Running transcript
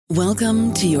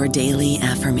Welcome to your daily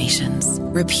affirmations.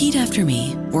 Repeat after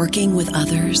me. Working with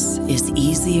others is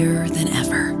easier than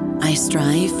ever. I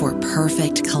strive for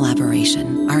perfect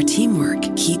collaboration. Our teamwork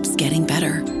keeps getting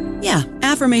better. Yeah,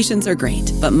 affirmations are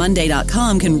great, but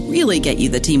Monday.com can really get you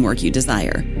the teamwork you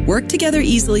desire. Work together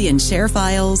easily and share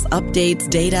files, updates,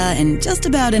 data, and just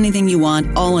about anything you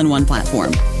want all in one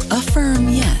platform. Affirm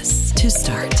yes to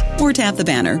start, or tap the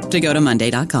banner to go to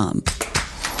Monday.com.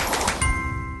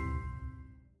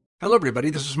 Hello, everybody.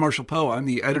 This is Marshall Poe. I'm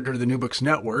the editor of the New Books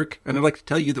Network, and I'd like to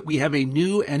tell you that we have a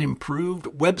new and improved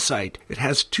website. It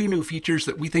has two new features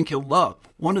that we think you'll love.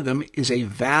 One of them is a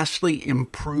vastly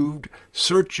improved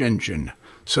search engine,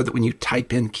 so that when you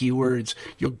type in keywords,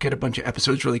 you'll get a bunch of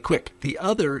episodes really quick. The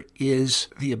other is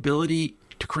the ability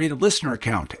to create a listener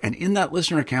account, and in that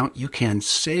listener account, you can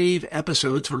save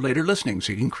episodes for later listening,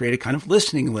 so you can create a kind of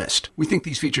listening list. We think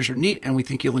these features are neat, and we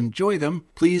think you'll enjoy them.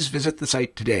 Please visit the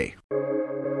site today.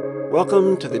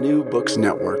 Welcome to the New Books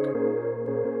Network.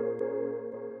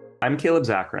 I'm Caleb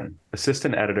Zachrin,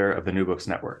 assistant editor of the New Books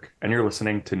Network, and you're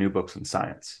listening to New Books in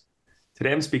Science.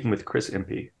 Today I'm speaking with Chris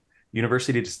Impey,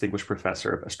 University Distinguished Professor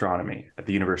of Astronomy at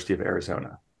the University of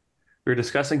Arizona. We're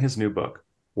discussing his new book,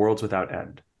 Worlds Without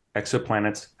End: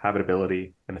 Exoplanets,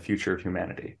 Habitability, and the Future of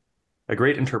Humanity. A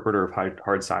great interpreter of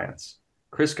hard science,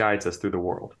 Chris guides us through the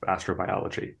world of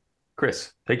astrobiology.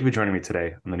 Chris, thank you for joining me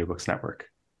today on the New Books Network.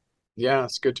 Yeah,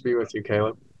 it's good to be with you,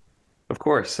 Caleb. Of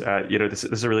course. This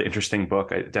is a really interesting book.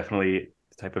 Definitely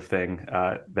the type of thing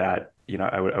that,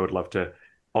 I would love to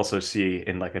also see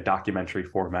in like a documentary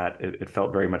format. It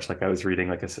felt very much like I was reading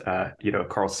like a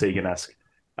Carl Sagan-esque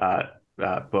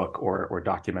book or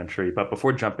documentary. But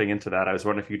before jumping into that, I was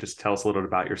wondering if you could just tell us a little bit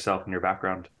about yourself and your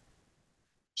background.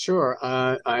 Sure.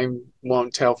 I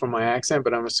won't tell from my accent,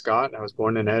 but I'm a Scot. I was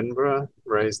born in Edinburgh,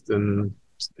 raised in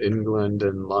England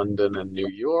and London and New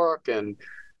York, and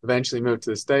eventually moved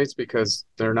to the States because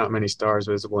there are not many stars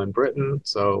visible in Britain.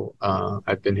 So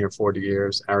I've been here 40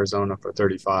 years, Arizona for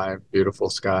 35, beautiful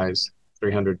skies,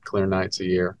 300 clear nights a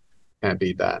year. Can't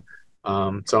beat that.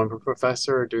 So I'm a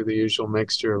professor, do the usual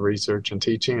mixture of research and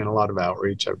teaching and a lot of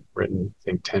outreach. I've written, I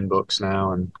think, 10 books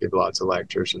now and give lots of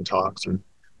lectures and talks, and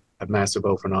have massive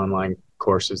open online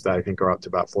courses that I think are up to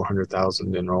about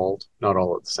 400,000 enrolled, not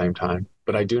all at the same time,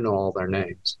 but I do know all their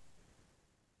names.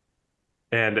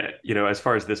 And, as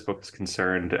far as this book is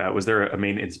concerned, was there a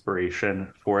main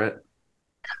inspiration for it?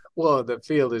 Well, the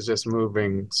field is just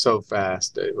moving so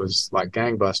fast. It was like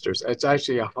gangbusters. It's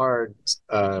actually a hard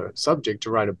subject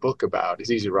to write a book about.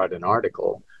 It's easy to write an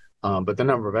article, but the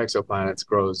number of exoplanets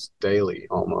grows daily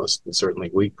almost, and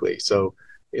certainly weekly. So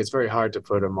it's very hard to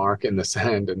put a mark in the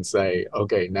sand and say,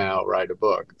 okay, now write a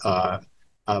book.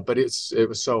 But it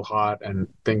was so hot and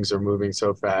things are moving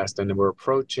so fast, and we're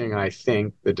approaching, I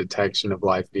think, the detection of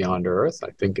life beyond Earth.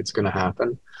 I think it's going to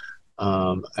happen.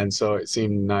 And so it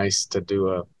seemed nice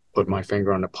to put my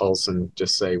finger on the pulse and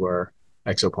just say where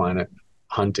exoplanet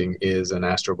hunting is in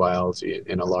astrobiology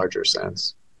in a larger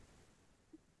sense.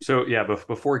 So yeah,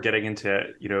 before getting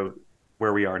into,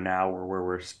 where we are now or where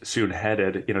we're soon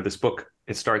headed, this book,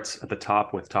 it starts at the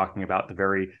top with talking about the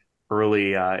very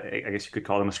early, I guess you could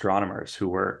call them astronomers who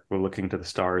were looking to the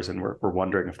stars and were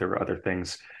wondering if there were other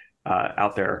things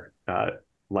out there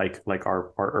like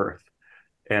our Earth.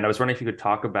 And I was wondering if you could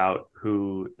talk about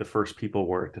who the first people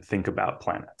were to think about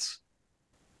planets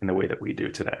in the way that we do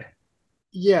today.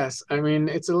 Yes, I mean,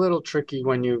 it's a little tricky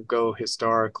when you go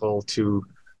historical to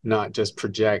not just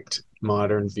project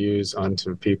modern views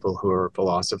onto people who are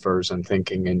philosophers and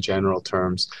thinking in general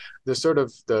terms. The sort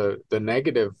of the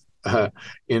negative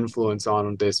influence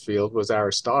on this field was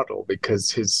Aristotle,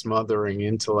 because his smothering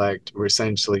intellect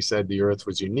essentially said the Earth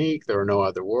was unique, there are no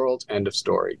other worlds, end of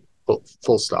story,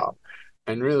 full stop.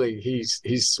 And really,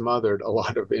 he's smothered a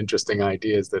lot of interesting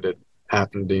ideas that had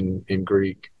happened in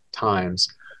Greek times.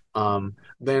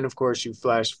 Then, of course, you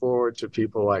flash forward to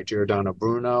people like Giordano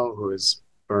Bruno, who is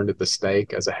burned at the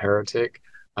stake as a heretic.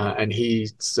 And he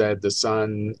said the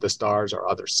stars are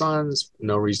other suns,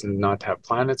 no reason not to have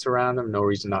planets around them, no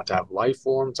reason not to have life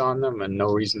forms on them, and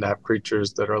no reason to have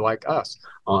creatures that are like us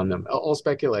on them. All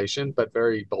speculation, but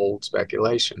very bold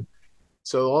speculation.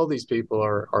 So all these people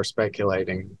are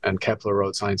speculating, and Kepler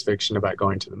wrote science fiction about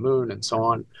going to the moon and so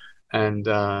on. And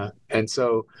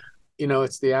so,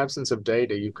 it's the absence of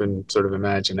data. You can sort of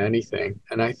imagine anything.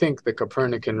 And I think the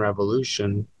Copernican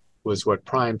revolution was what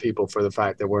primed people for the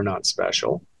fact that we're not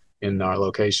special in our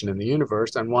location in the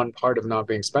universe. And one part of not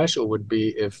being special would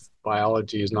be if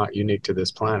biology is not unique to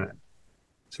this planet.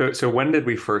 So when did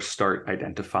we first start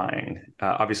identifying?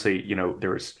 Obviously,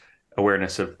 there was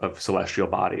awareness of celestial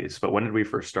bodies. But when did we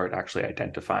first start actually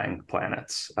identifying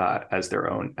planets as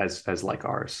their own, as like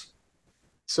ours?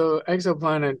 So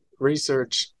exoplanet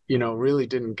research, really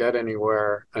didn't get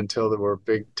anywhere until there were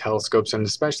big telescopes and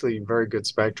especially very good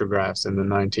spectrographs in the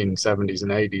 1970s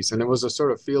and 80s. And it was a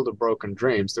sort of field of broken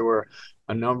dreams. There were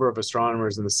a number of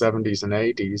astronomers in the 70s and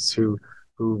 80s who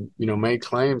made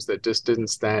claims that just didn't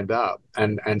stand up.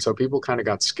 And so people kind of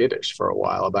got skittish for a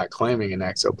while about claiming an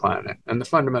exoplanet. And the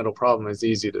fundamental problem is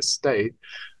easy to state.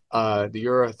 The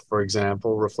Earth, for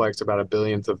example, reflects about a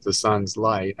billionth of the sun's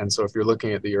light. And so if you're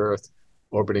looking at the Earth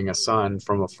orbiting a sun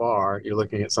from afar, you're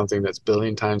looking at something that's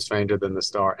billion times fainter than the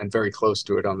star and very close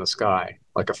to it on the sky,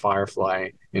 like a firefly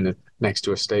next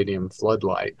to a stadium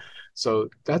floodlight. So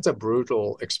that's a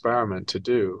brutal experiment to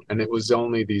do. And it was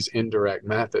only these indirect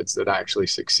methods that actually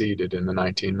succeeded in the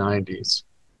 1990s.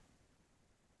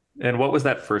 And what was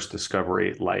that first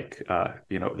discovery like,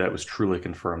 that was truly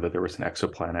confirmed that there was an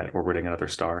exoplanet orbiting another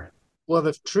star? Well,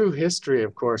 the true history,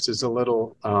 of course, is a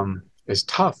little is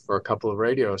tough for a couple of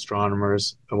radio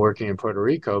astronomers working in Puerto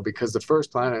Rico because the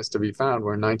first planets to be found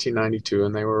were in 1992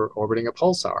 and they were orbiting a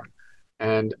pulsar.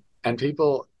 And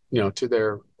people, to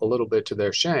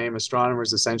their shame,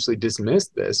 astronomers essentially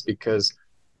dismissed this because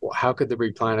how could there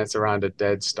be planets around a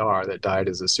dead star that died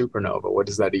as a supernova? What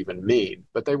does that even mean?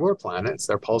 But they were planets,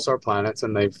 they're pulsar planets,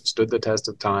 and they've stood the test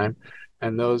of time.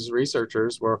 And those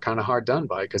researchers were kind of hard done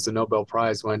by because the Nobel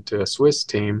Prize went to a Swiss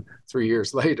team 3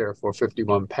 years later for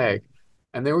 51 Peg.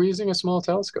 And they were using a small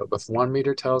telescope, a 1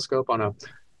 meter telescope on a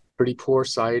pretty poor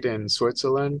site in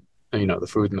Switzerland. And, the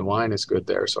food and the wine is good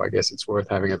there. So I guess it's worth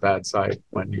having a bad site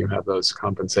when you have those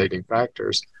compensating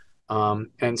factors.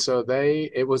 And so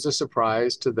it was a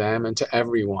surprise to them and to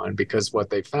everyone because what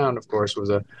they found, of course, was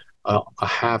a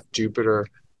half Jupiter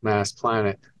mass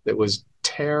planet that was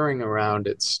tearing around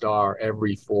its star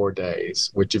every 4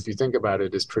 days, which if you think about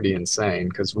it is pretty insane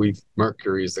because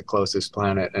Mercury is the closest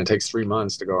planet and it takes 3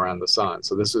 months to go around the sun.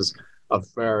 So this was a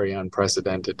very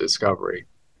unprecedented discovery.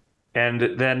 And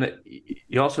then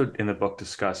you also in the book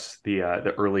discuss the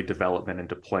early development and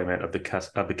deployment of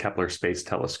the Kepler Space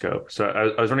Telescope. So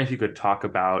I was wondering if you could talk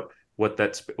about what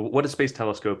a space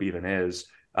telescope even is,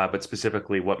 but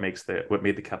specifically what made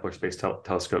the Kepler Space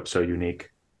Telescope so unique.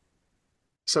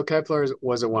 So Kepler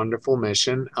was a wonderful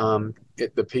mission.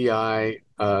 The PI,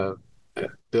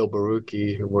 Bill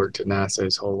Barucki, who worked at NASA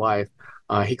his whole life,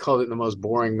 he called it the most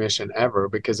boring mission ever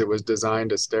because it was designed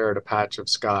to stare at a patch of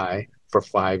sky for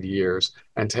 5 years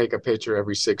and take a picture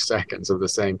every 6 seconds of the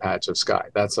same patch of sky.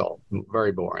 That's all.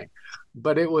 Very boring.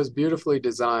 But it was beautifully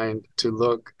designed to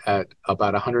look at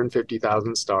about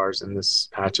 150,000 stars in this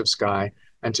patch of sky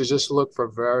and to just look for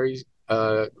very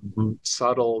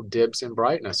subtle dips in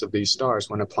brightness of these stars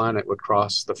when a planet would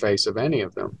cross the face of any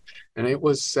of them. And it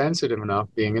was sensitive enough,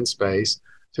 being in space,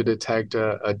 to detect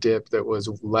a dip that was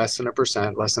less than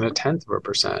 1%, less than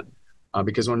 0.1%.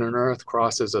 Because when an Earth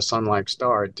crosses a sun-like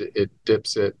star,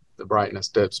 the brightness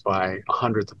dips by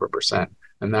 1/100%.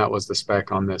 And that was the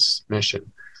spec on this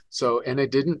mission. So, and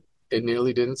it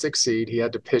nearly didn't succeed. He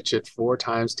had to pitch it 4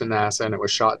 times to NASA, and it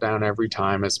was shot down every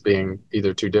time as being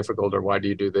either too difficult or why do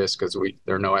you do this? Because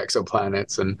there are no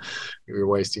exoplanets and you're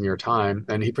wasting your time.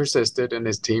 And he persisted, and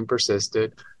his team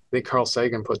persisted. I think Carl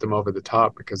Sagan put them over the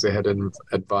top because they had an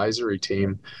advisory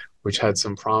team, which had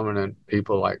some prominent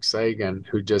people like Sagan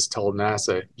who just told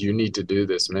NASA, you need to do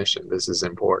this mission. This is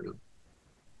important.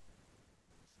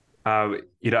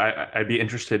 I'd be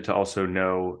interested to also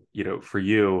know, for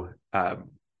you,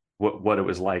 what it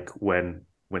was like when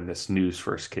this news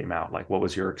first came out. Like, what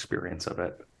was your experience of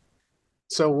it?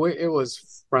 So it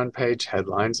was front page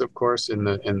headlines, of course, in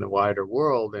the wider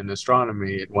world. In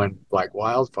astronomy, it went like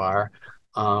wildfire.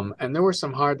 And there were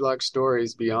some hard luck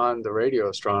stories beyond the radio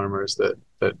astronomers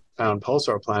that found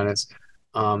pulsar planets.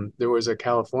 There was a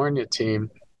California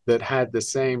team that had the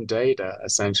same data,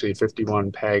 essentially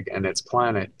 51 Peg and its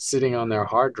planet, sitting on their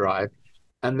hard drive,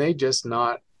 and they just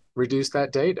not reduced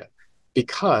that data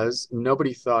because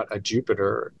nobody thought a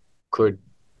Jupiter could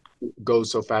go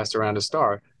so fast around a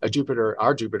star. Our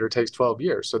Jupiter takes 12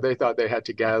 years. So they thought they had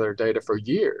to gather data for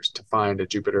years to find a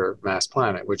Jupiter mass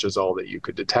planet, which is all that you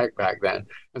could detect back then.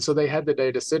 And so they had the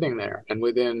data sitting there. And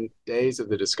within days of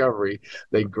the discovery,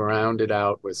 they ground it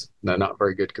out with the not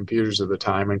very good computers of the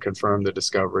time and confirmed the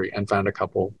discovery and found a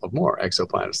couple of more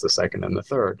exoplanets, the second and the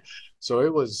third. So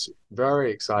it was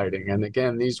very exciting. And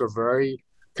again, these were very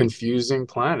confusing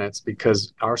planets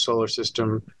because our solar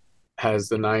system has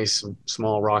the nice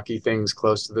small rocky things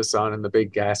close to the sun and the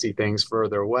big gassy things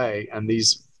further away. And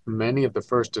many of the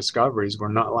first discoveries were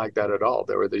not like that at all.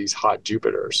 There were these hot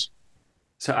Jupiters.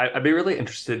 So I'd be really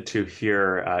interested to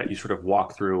hear you sort of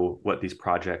walk through what these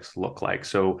projects look like.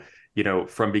 So,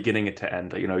 from beginning to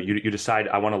end, you decide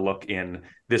I want to look in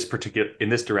this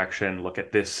direction, look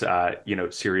at this,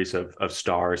 series of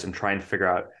stars and try and figure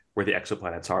out where the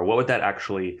exoplanets are. What would that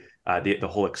actually, the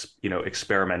whole,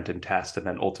 experiment and test, and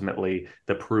then ultimately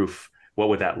the proof, what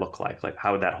would that look like? Like,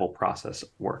 how would that whole process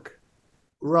work?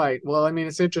 Right. Well, I mean,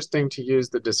 it's interesting to use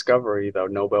the discovery, though,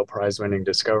 Nobel Prize winning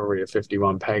discovery of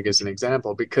 51 Peg as an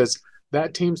example, because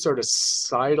that team sort of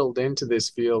sidled into this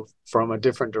field from a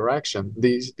different direction.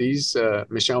 These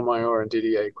Michel Mayor and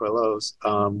Didier Queloz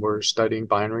were studying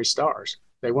binary stars.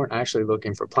 They weren't actually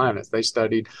looking for planets. They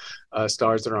studied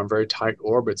stars that are on very tight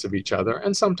orbits of each other.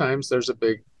 And sometimes there's a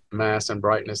big mass and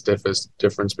brightness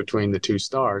difference between the two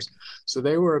stars. So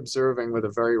they were observing with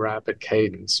a very rapid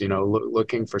cadence,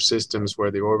 looking for systems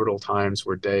where the orbital times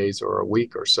were days or a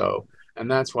week or so. And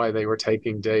that's why they were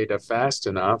taking data fast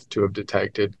enough to have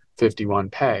detected 51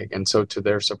 Peg. And so to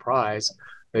their surprise,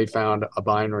 they found a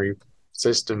binary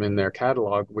system in their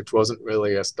catalog, which wasn't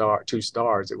really a star, two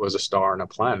stars. It was a star and a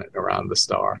planet around the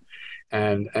star.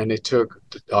 And it took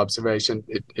observation.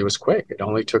 It was quick. It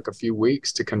only took a few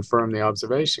weeks to confirm the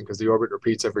observation because the orbit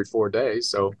repeats every 4 days.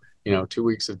 So, 2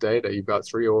 weeks of data, you've got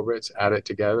three orbits, add it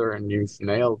together, and you've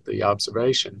nailed the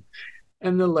observation.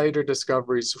 And the later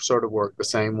discoveries sort of work the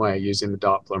same way using the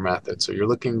Doppler method. So you're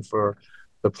looking for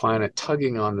the planet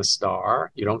tugging on the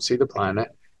star. You don't see the planet.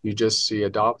 You just see a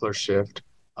Doppler shift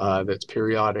that's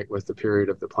periodic with the period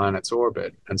of the planet's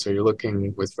orbit. And so you're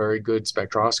looking with very good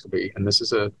spectroscopy. And this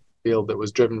is a field that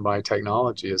was driven by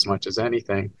technology as much as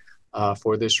anything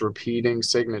for this repeating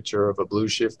signature of a blue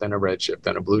shift, then a red shift,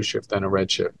 then a blue shift, then a red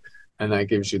shift. And that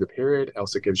gives you the period,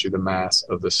 else it gives you the mass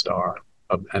of the star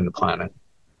and the planet.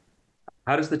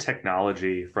 How does the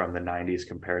technology from the 90s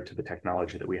compare to the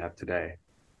technology that we have today?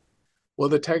 Well,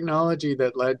 the technology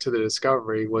that led to the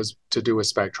discovery was to do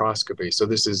with spectroscopy. So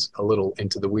this is a little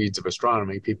into the weeds of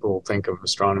astronomy. People think of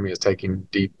astronomy as taking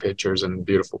deep pictures and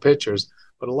beautiful pictures,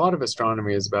 but a lot of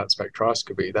astronomy is about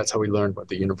spectroscopy. That's how we learned what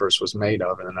the universe was made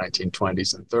of in the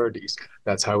 1920s and 30s.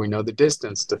 That's how we know the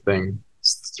distance to things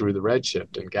through the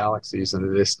redshift and galaxies in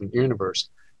the distant universe.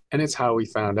 And it's how we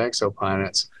found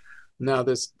exoplanets. Now,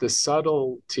 the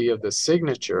subtlety of the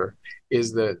signature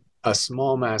is that a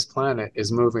small mass planet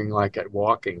is moving like at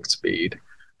walking speed.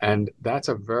 And that's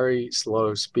a very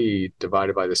slow speed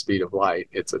divided by the speed of light.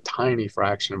 It's a tiny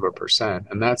fraction of a percent.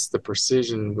 And that's the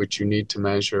precision which you need to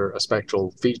measure a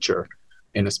spectral feature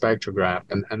in a spectrograph.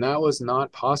 And that was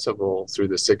not possible through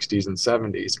the 60s and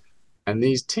 70s. And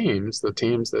these teams, the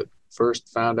teams that first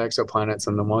found exoplanets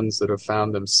and the ones that have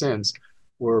found them since,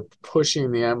 were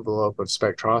pushing the envelope of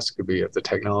spectroscopy, of the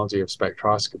technology of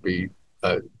spectroscopy,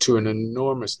 to an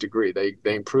enormous degree. They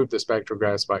improved the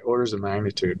spectrographs by orders of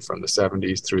magnitude from the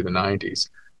 70s through the 90s,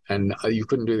 and you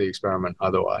couldn't do the experiment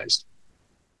otherwise.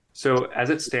 So as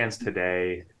it stands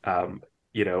today,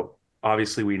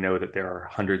 obviously we know that there are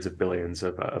hundreds of billions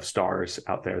of stars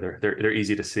out there. They're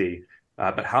easy to see,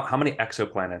 but how many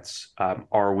exoplanets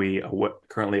are we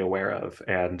currently aware of?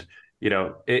 And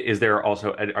is there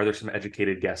also, are there some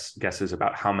educated guesses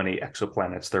about how many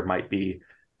exoplanets there might be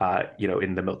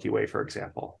in the Milky Way, for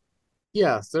example?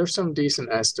 Yes, there's some decent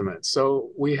estimates.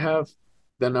 So we have,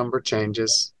 the number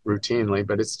changes routinely,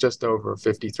 but it's just over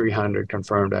 5,300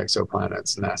 confirmed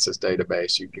exoplanets, NASA's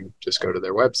database. You can just go to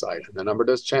their website, and the number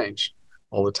does change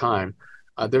all the time.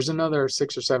 There's another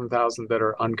 6,000 or 7,000 that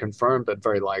are unconfirmed, but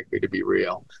very likely to be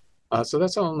real. So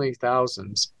that's only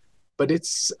thousands, but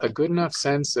it's a good enough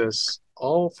census,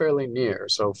 all fairly near.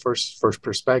 So first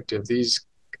perspective, these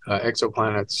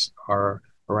exoplanets are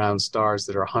around stars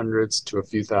that are hundreds to a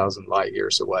few thousand light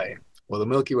years away. Well, the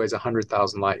Milky Way is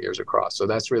 100,000 light years across, so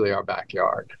that's really our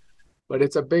backyard. But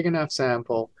it's a big enough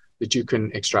sample that you can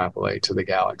extrapolate to the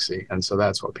galaxy, and so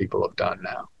that's what people have done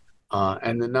now.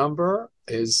 And the number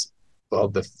is, well,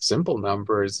 the simple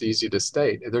number is easy to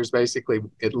state. There's basically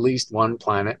at least one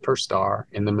planet per star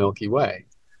in the Milky Way.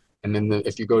 And then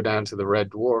if you go down to the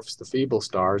red dwarfs, the feeble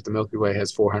stars, the Milky Way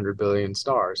has 400 billion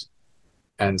stars.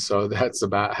 And so that's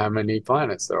about how many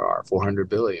planets there are, 400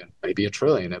 billion, maybe a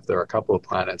trillion if there are a couple of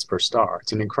planets per star.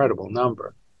 It's an incredible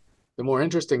number. The more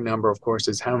interesting number, of course,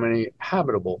 is how many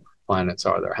habitable planets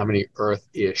are there? How many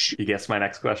Earth-ish? You guessed my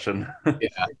next question.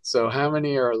 Yeah. So how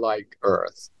many are like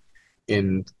Earth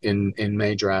in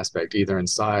major aspect, either in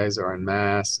size or in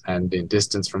mass and in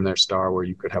distance from their star where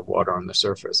you could have water on the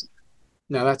surface?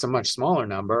 Now, that's a much smaller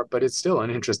number, but it's still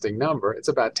an interesting number. It's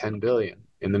about 10 billion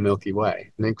in the Milky Way,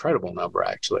 an incredible number,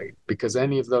 actually, because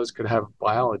any of those could have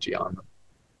biology on them.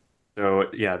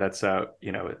 So, yeah, that's,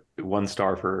 one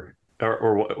star for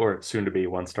or soon to be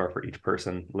 1 star for each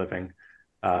person living,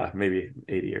 maybe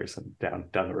 80 years down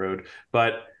the road.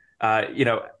 But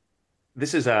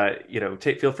this is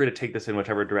feel free to take this in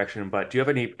whichever direction. But do you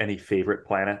have any favorite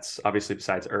planets, obviously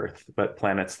besides Earth, but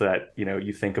planets that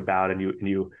you think about and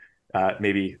you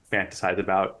maybe fantasize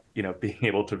about being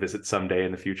able to visit someday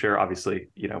in the future? Obviously,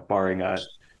 barring our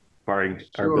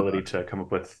Sure. ability to come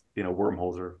up with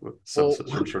wormholes or some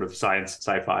sort of science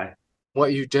sci-fi.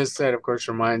 What you just said, of course,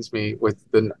 reminds me with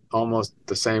almost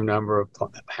the same number of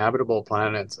habitable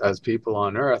planets as people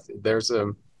on Earth. There's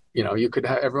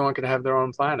everyone could have their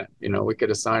own planet. We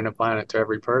could assign a planet to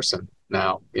every person.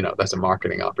 Now, that's a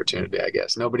marketing opportunity, I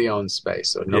guess. Nobody owns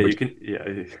space, so nobody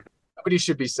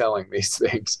should be selling these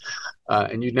things,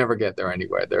 and you'd never get there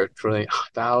anyway. They're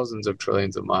thousands of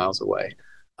trillions of miles away.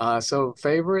 So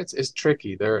favorites is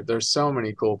tricky. There's so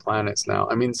many cool planets now.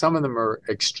 I mean, some of them are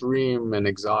extreme and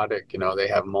exotic. They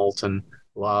have molten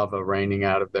lava raining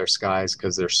out of their skies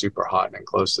because they're super hot and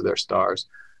close to their stars.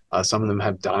 Some of them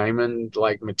have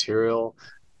diamond-like material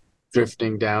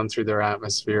drifting down through their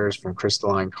atmospheres from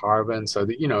crystalline carbon. So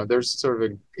there's sort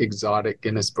of exotic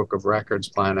Guinness Book of Records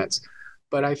planets.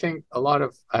 But I think a lot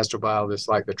of astrobiologists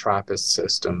like the TRAPPIST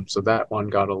system. So that one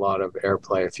got a lot of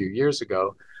airplay a few years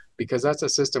ago, because that's a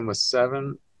system with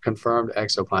 7 confirmed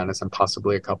exoplanets and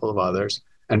possibly a couple of others,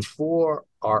 and 4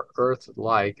 are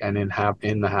Earth-like and in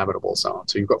the habitable zone.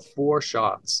 So you've got 4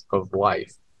 shots of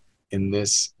life in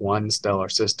this one stellar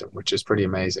system, which is pretty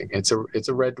amazing. It's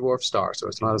a red dwarf star, so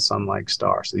it's not a sun-like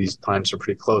star. So these planets are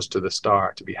pretty close to the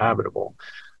star to be habitable.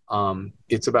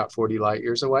 It's about 40 light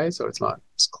years away, so it's not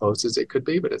as close as it could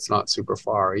be, but it's not super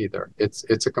far either.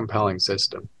 It's a compelling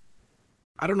system.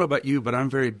 I don't know about you, but I'm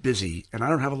very busy and I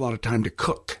don't have a lot of time to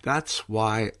cook. That's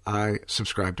why I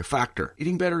subscribe to Factor.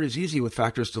 Eating better is easy with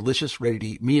Factor's delicious,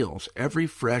 ready-to-eat meals. Every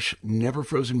fresh, never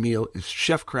frozen meal is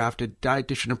chef-crafted,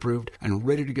 dietitian approved, and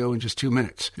ready to go in just 2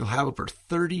 minutes. You'll have over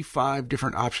 35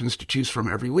 different options to choose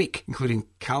from every week, including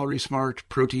Calorie Smart,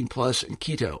 Protein Plus, and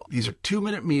Keto. These are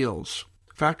 2-minute meals.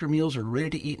 Factor meals are ready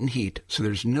to eat and heat, so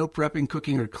there's no prepping,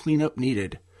 cooking, or cleanup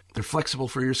needed. They're flexible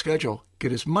for your schedule.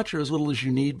 Get as much or as little as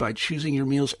you need by choosing your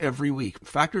meals every week.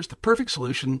 Factor is the perfect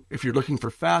solution if you're looking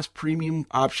for fast, premium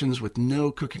options with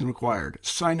no cooking required.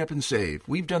 Sign up and save.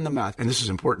 We've done the math, and this is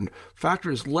important.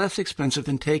 Factor is less expensive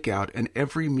than takeout, and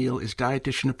every meal is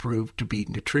dietitian approved to be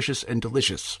nutritious and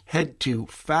delicious. Head to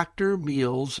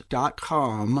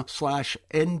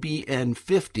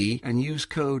factormeals.com/NBN50 and use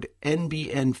code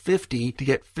NBN50 to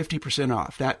get 50%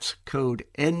 off. That's code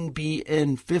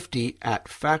NBN50 at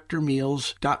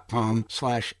factormeals.com/NBN50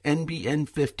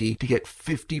 to get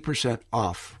 50%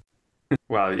 off.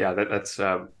 Wow, yeah, that's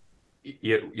when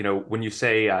you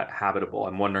say habitable,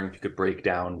 I'm wondering if you could break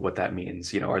down what that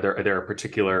means. Are there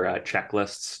particular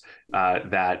checklists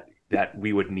that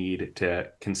we would need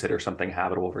to consider something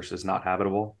habitable versus not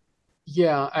habitable?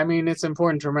 Yeah, I mean, it's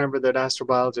important to remember that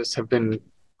astrobiologists have been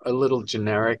a little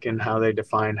generic in how they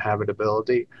define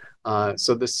habitability.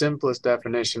 So the simplest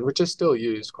definition, which is still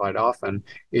used quite often,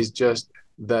 is just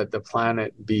that the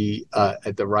planet be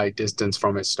at the right distance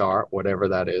from its star, whatever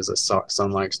that is, a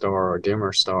sun-like star or a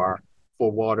dimmer star,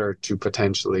 for water to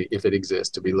potentially, if it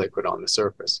exists, to be liquid on the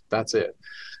surface. That's it.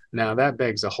 Now, that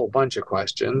begs a whole bunch of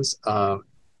questions,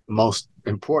 most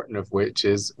important of which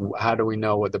is, how do we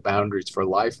know what the boundaries for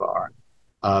life are?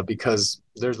 Because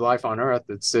there's life on Earth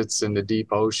that sits in the deep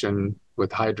ocean with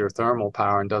hydrothermal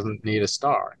power and doesn't need a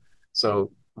star.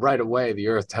 So right away, the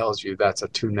Earth tells you that's a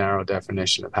too narrow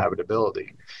definition of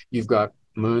habitability. You've got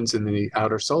moons in the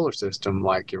outer solar system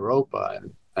like Europa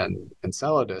and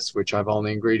Enceladus, which have all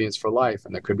the ingredients for life,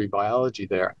 and there could be biology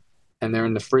there. And they're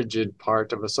in the frigid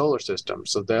part of a solar system.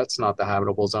 So that's not the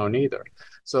habitable zone either.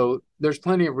 So there's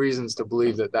plenty of reasons to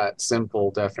believe that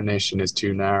simple definition is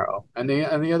too narrow. And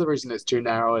the other reason it's too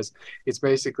narrow is it's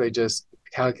basically just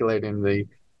calculating the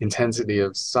intensity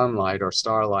of sunlight or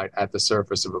starlight at the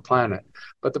surface of a planet.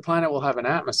 But the planet will have an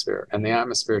atmosphere, and the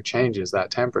atmosphere changes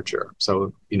that temperature.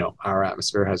 So, our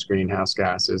atmosphere has greenhouse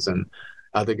gases and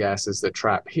other gases that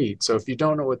trap heat. So if you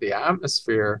don't know what the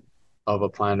atmosphere of a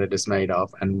planet is made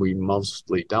of, and we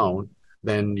mostly don't,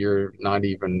 then you're not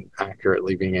even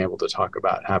accurately being able to talk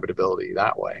about habitability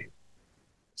that way.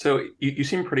 So you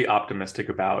seem pretty optimistic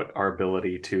about our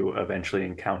ability to eventually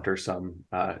encounter some,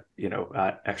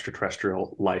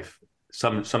 extraterrestrial life,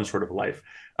 some sort of life.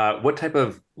 What type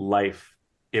of life,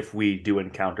 if we do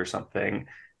encounter something,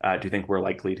 do you think we're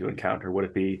likely to encounter? Would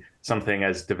it be something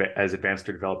as advanced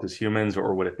or developed as humans,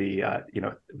 or would it be,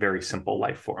 very simple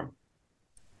life form?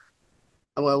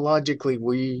 Well, logically,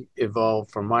 we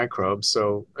evolved from microbes,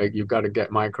 so you've got to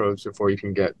get microbes before you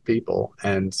can get people.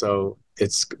 And so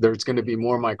there's going to be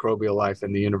more microbial life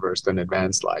in the universe than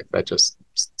advanced life. That just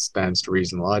stands to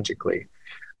reason logically.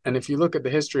 And if you look at the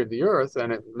history of the Earth,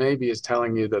 then it maybe is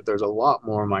telling you that there's a lot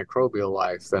more microbial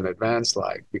life than advanced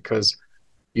life, because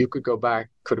you could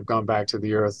have gone back to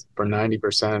the Earth for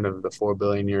 90% of the 4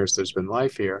 billion years there's been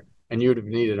life here, and you would have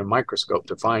needed a microscope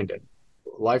to find it.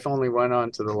 Life only went on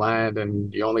to the land,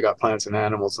 and you only got plants and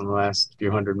animals in the last few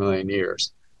 100 million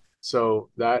years. So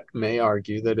that may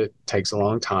argue that it takes a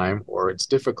long time, or it's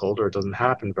difficult, or it doesn't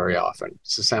happen very often.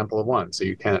 It's a sample of one, so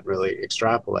you can't really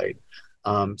extrapolate.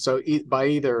 By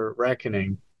either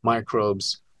reckoning,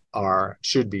 microbes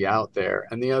should be out there.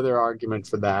 And the other argument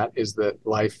for that is that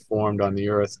life formed on the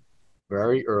Earth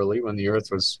very early, when the Earth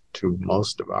was, to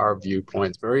most of our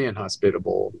viewpoints, very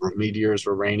inhospitable. Meteors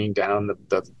were raining down,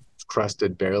 the crust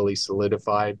had barely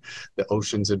solidified, the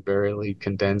oceans had barely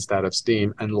condensed out of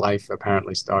steam, and life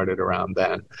apparently started around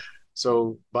then.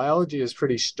 So biology is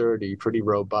pretty sturdy, pretty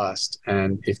robust,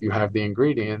 and if you have the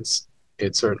ingredients,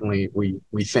 it certainly,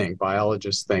 we think,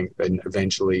 biologists think, that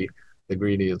eventually the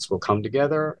ingredients will come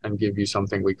together and give you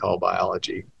something we call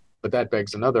biology. But that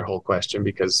begs another whole question,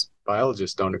 because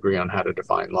biologists don't agree on how to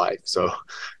define life. So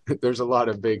there's a lot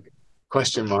of big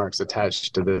question marks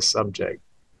attached to this subject.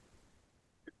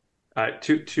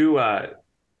 Two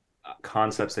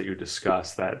concepts that you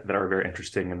discuss that are very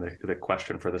interesting in the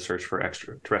question for the search for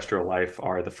extraterrestrial life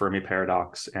are the Fermi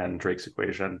paradox and Drake's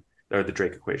equation, or the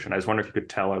Drake equation. I was wondering if you could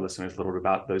tell our listeners a little bit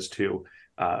about those two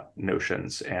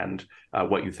notions and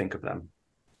what you think of them.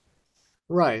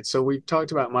 Right. So we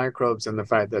talked about microbes and the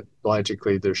fact that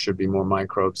logically there should be more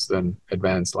microbes than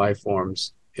advanced life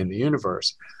forms in the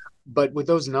universe. But with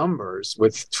those numbers,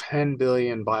 with 10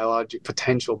 billion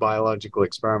potential biological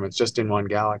experiments just in one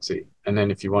galaxy, and then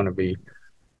if you want to be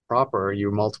proper,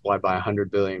 you multiply by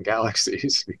 100 billion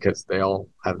galaxies because they all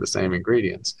have the same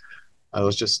ingredients.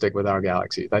 Let's just stick with our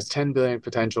galaxy. That's 10 billion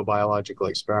potential biological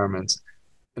experiments.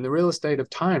 And the real estate of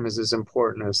time is as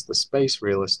important as the space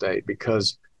real estate,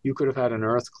 because you could have had an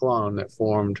Earth clone that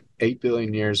formed 8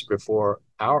 billion years before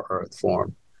our Earth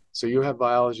formed. So you have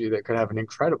biology that could have an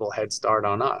incredible head start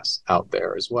on us out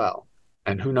there as well.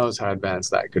 And who knows how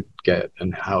advanced that could get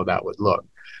and how that would look.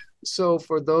 So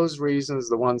for those reasons,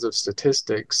 the ones of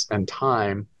statistics and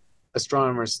time,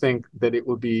 astronomers think that it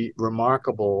would be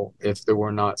remarkable if there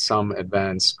were not some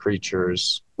advanced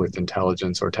creatures with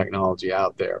intelligence or technology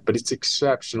out there. But it's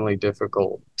exceptionally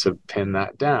difficult to pin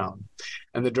that down.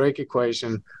 And the Drake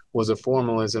equation was a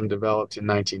formalism developed in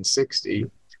 1960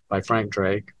 by Frank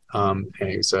Drake.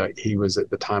 He was at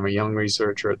the time a young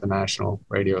researcher at the National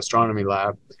Radio Astronomy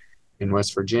Lab in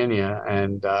West Virginia.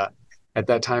 And at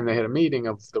that time, they had a meeting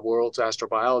of the world's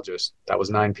astrobiologists. That was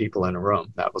 9 people in a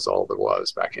room. That was all there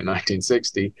was back in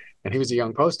 1960. And he was a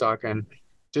young postdoc. And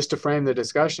just to frame the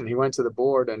discussion, he went to the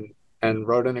board and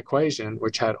wrote an equation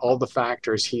which had all the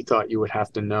factors he thought you would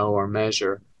have to know or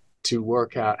measure to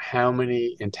work out how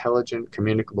many intelligent,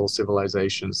 communicable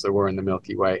civilizations there were in the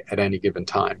Milky Way at any given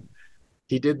time.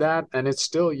 He did that, and it's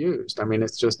still used. I mean,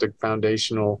 it's just a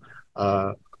foundational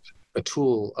a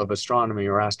tool of astronomy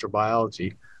or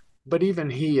astrobiology. But even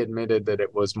he admitted that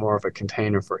it was more of a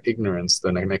container for ignorance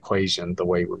than an equation, the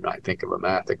way we might think of a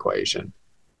math equation,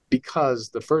 because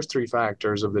the first 3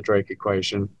 factors of the Drake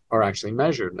equation are actually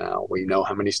measured now. We know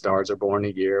how many stars are born a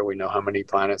year, we know how many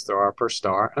planets there are per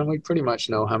star, and we pretty much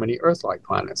know how many Earth-like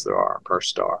planets there are per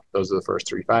star. Those are the first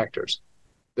 3 factors.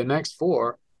 The next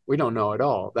 4, we don't know at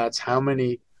all. That's how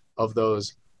many of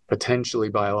those potentially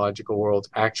biological worlds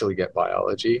actually get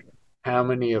biology, how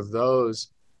many of those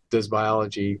does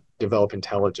biology develop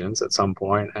intelligence at some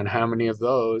point, and how many of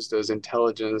those does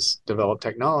intelligence develop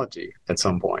technology at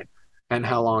some point, and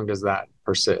how long does that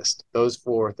persist? Those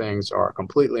 4 things are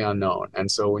completely unknown. And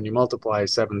so when you multiply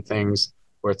 7 things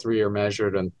where 3 are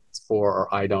measured and 4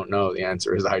 are I don't know, the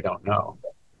answer is I don't know.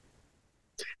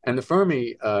 And the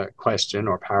Fermi question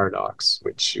or paradox,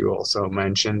 which you also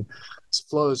mentioned,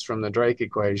 flows from the Drake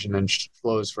equation and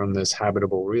flows from this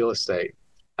habitable real estate.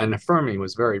 And Fermi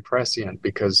was very prescient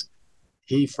because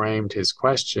he framed his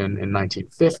question in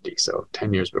 1950, so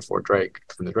 10 years before Drake,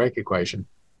 from the Drake equation.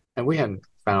 And we hadn't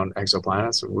found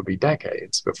exoplanets. It would be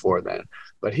decades before then.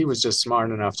 But he was just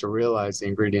smart enough to realize the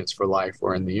ingredients for life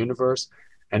were in the universe.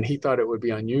 And he thought it would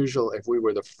be unusual if we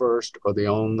were the first or the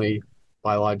only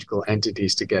biological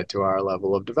entities to get to our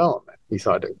level of development. He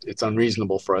thought it's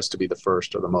unreasonable for us to be the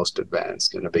first or the most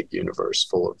advanced in a big universe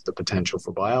full of the potential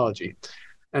for biology.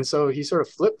 And so he sort of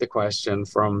flipped the question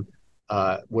from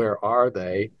where are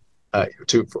they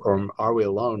or are we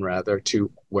alone rather,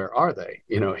 to where are they?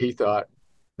 You know, he thought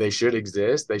they should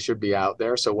exist. They should be out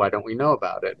there. So why don't we know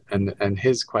about it? And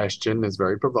his question is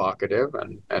very provocative,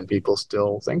 and people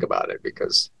still think about it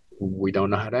because we don't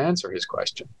know how to answer his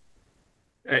question.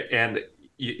 And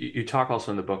you talk also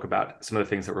in the book about some of the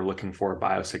things that we're looking for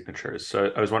biosignatures.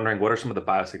 So I was wondering, what are some of the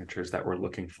biosignatures that we're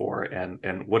looking for,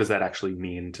 and what does that actually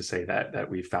mean to say that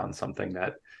we found something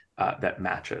that that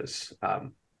matches?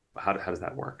 How does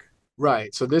that work?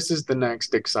 Right. So this is the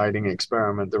next exciting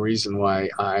experiment. The reason why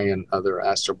I and other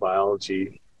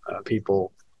astrobiology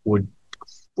people would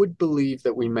believe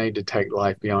that we may detect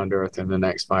life beyond Earth in the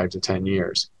next 5 to 10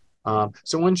 years.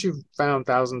 So once you've found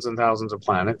thousands and thousands of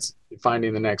planets,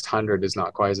 finding the next 100 is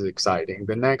not quite as exciting.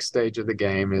 The next stage of the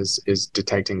game is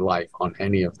detecting life on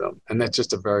any of them, and that's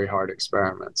just a very hard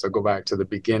experiment. So go back to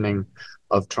the beginning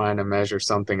of trying to measure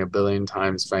something 1 billion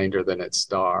times fainter than its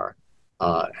star,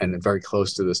 and very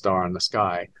close to the star in the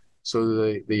sky. So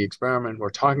the experiment we're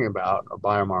talking about, of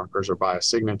biomarkers or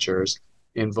biosignatures,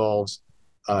 involves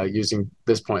using,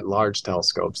 this point, large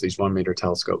telescopes. These 1 meter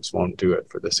telescopes won't do it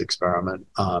for this experiment.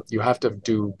 You have to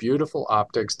do beautiful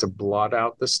optics to blot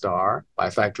out the star by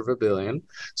a factor of 1 billion,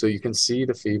 so you can see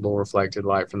the feeble reflected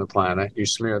light from the planet. You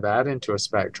smear that into a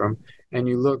spectrum, and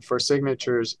you look for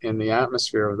signatures in the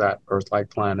atmosphere of that Earth-like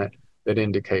planet that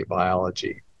indicate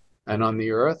biology. And on the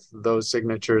Earth, those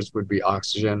signatures would be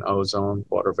oxygen, ozone,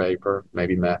 water vapor,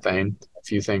 maybe methane, a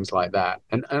few things like that.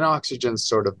 And oxygen's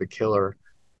sort of the killer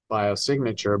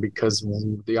biosignature, because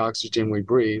the oxygen we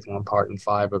breathe, 1 part in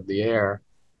 5 of the air,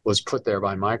 was put there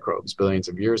by microbes billions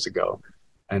of years ago.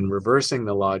 And reversing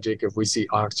the logic, if we see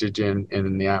oxygen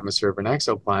in the atmosphere of an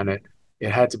exoplanet,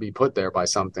 it had to be put there by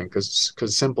something, because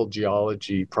simple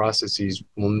geology processes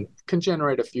can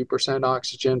generate a few percent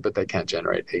oxygen, but they can't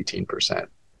generate 18%.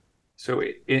 So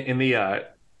in the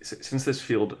since this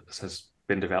field has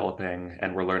been developing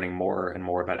and we're learning more and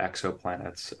more about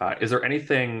exoplanets, is there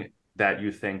anything that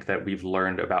you think that we've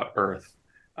learned about Earth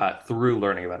through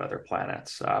learning about other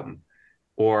planets,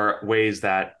 or ways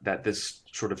that this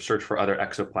sort of search for other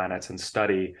exoplanets and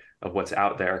study of what's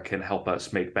out there can help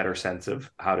us make better sense of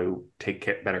how to take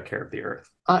better care of the Earth?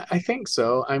 I think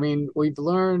so. I mean, we've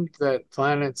learned that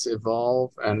planets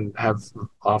evolve and have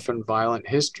often violent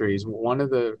histories. One of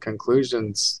the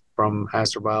conclusions from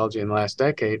astrobiology in the last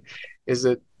decade is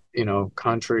that,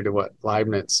 contrary to what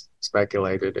Leibniz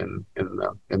speculated in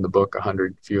the book a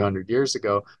few hundred years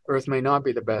ago, Earth may not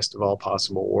be the best of all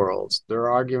possible worlds. There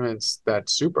are arguments that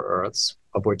super Earths,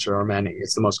 of which there are many,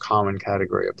 it's the most common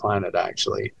category of planet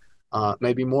actually,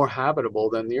 may be more habitable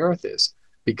than the Earth is,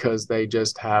 because they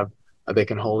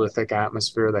can hold a thick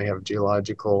atmosphere. They have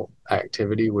geological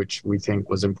activity, which we think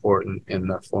was important in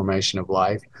the formation of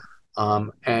life.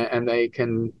 And they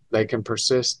can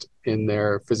persist in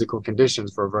their physical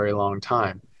conditions for a very long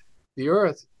time. The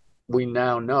Earth, we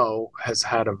now know, has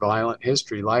had a violent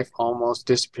history. Life almost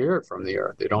disappeared from the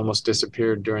Earth. It almost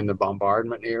disappeared during the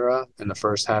bombardment era in the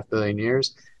first 500 million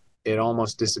years. It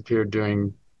almost disappeared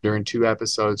during 2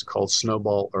 episodes called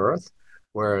Snowball Earth,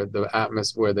 where the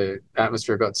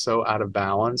atmosphere got so out of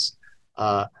balance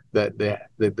that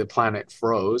the planet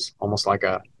froze, almost like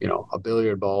a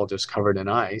billiard ball just covered in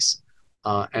ice,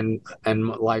 and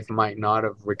life might not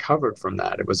have recovered from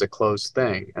that. It was a closed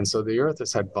thing, and so the Earth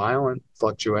has had violent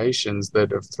fluctuations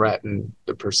that have threatened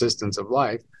the persistence of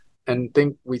life. And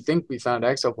we think we found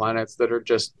exoplanets that are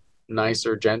just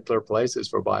nicer, gentler places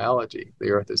for biology.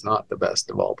 The Earth is not the best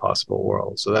of all possible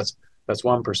worlds. So that's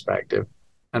one perspective.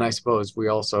 And I suppose we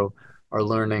also are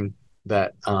learning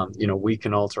that, we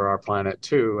can alter our planet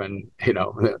too. And,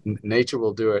 nature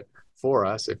will do it for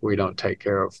us if we don't take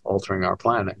care of altering our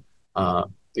planet.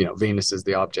 Venus is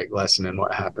the object lesson in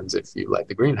what happens if you let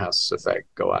the greenhouse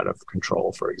effect go out of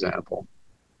control, for example.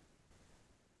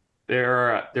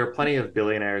 There are plenty of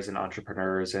billionaires and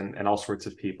entrepreneurs and all sorts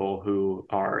of people who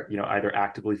are, either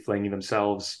actively flinging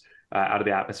themselves out of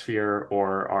the atmosphere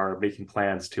or are making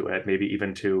plans to it, maybe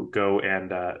even to go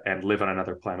and live on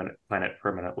another planet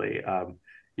permanently.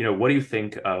 What do you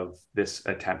think of this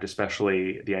attempt,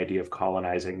 especially the idea of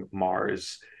colonizing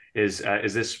Mars? Is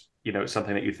this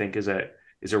something that you think is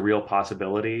a real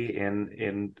possibility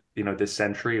in this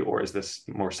century, or is this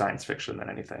more science fiction than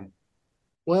anything?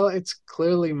 Well, it's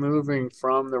clearly moving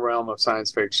from the realm of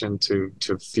science fiction to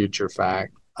future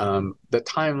fact. The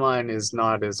timeline is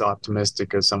not as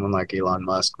optimistic as someone like Elon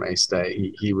Musk may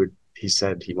say. He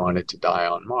said he wanted to die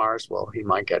on Mars. Well, he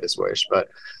might get his wish,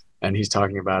 and he's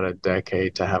talking about a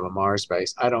decade to have a Mars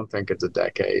base. I don't think it's a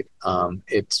decade.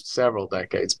 It's several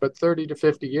decades, but 30 to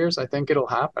 50 years, I think it'll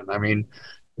happen. I mean,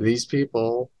 these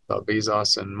people,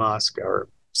 Bezos and Musk, are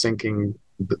sinking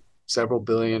several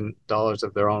 $billion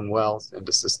of their own wealth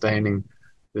into sustaining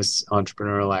this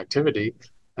entrepreneurial activity,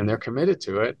 and they're committed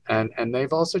to it. And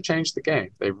they've also changed the game.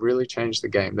 They've really changed the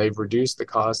game. They've reduced the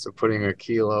cost of putting a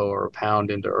kilo or a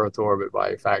pound into Earth orbit by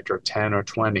a factor of 10 or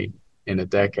 20 in a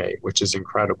decade, which is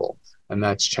incredible. And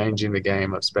that's changing the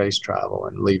game of space travel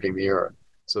and leaving the Earth.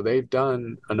 So they've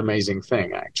done an amazing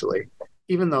thing, actually,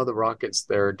 even though the rockets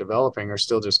they're developing are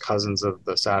still just cousins of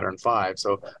the Saturn V.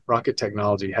 So rocket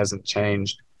technology hasn't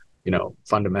changed,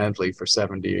 fundamentally for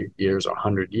 70 years or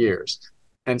 100 years.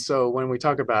 And so when we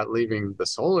talk about leaving the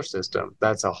solar system,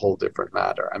 that's a whole different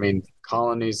matter. I mean,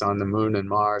 colonies on the moon and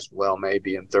Mars, well,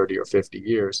 maybe in 30 or 50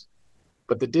 years.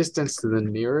 But the distance to the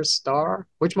nearest star,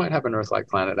 which might have an Earth-like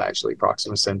planet, actually,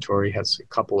 Proxima Centauri has a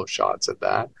couple of shots at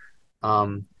that.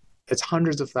 It's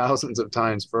hundreds of thousands of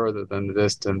times further than the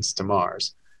distance to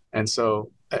Mars. And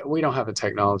so we don't have a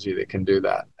technology that can do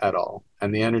that at all.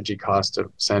 And the energy cost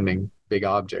of sending big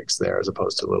objects there as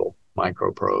opposed to little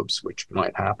microprobes, which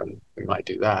might happen, we might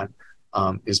do that,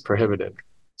 is prohibitive.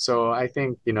 So I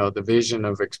think, the vision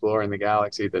of exploring the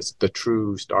galaxy, the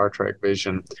true Star Trek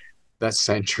vision, that's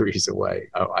centuries away.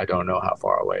 I don't know how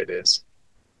far away it is.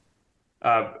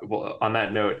 Well, on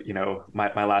that note,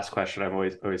 my last question, I've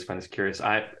always find this curious.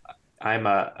 I'm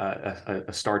a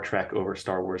Star Trek over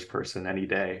Star Wars person any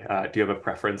day. Do you have a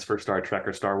preference for Star Trek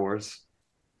or Star Wars?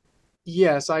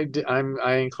 Yes, I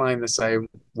incline the same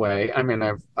way. I mean,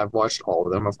 I've watched all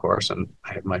of them, of course, and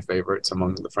I have my favorites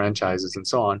among the franchises and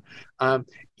so on.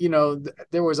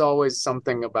 There was always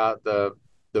something about the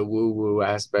woo-woo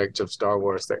aspect of Star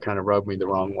Wars that kind of rubbed me the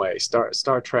wrong way.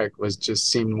 Star Trek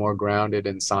seemed more grounded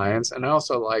in science, and I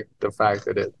also liked the fact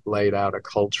that it laid out a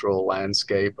cultural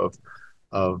landscape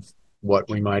of what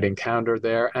we might encounter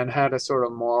there and had a sort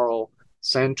of moral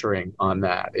centering on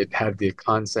that. It had the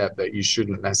concept that you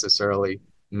shouldn't necessarily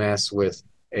mess with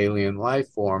alien life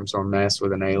forms or mess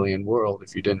with an alien world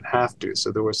if you didn't have to.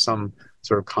 So there was some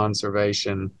sort of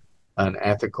conservation and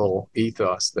ethical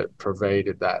ethos that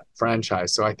pervaded that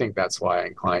franchise. So I think that's why I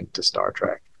inclined to Star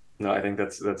Trek. No, I think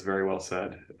that's very well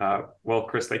said. Well,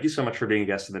 Chris, thank you so much for being a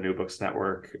guest of the New Books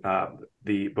Network.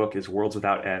 The book is Worlds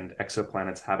Without End,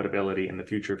 Exoplanets, Habitability, and the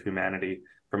Future of Humanity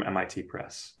from MIT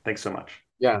Press. Thanks so much.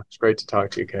 Yeah, it's great to talk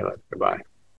to you, Caleb. Goodbye.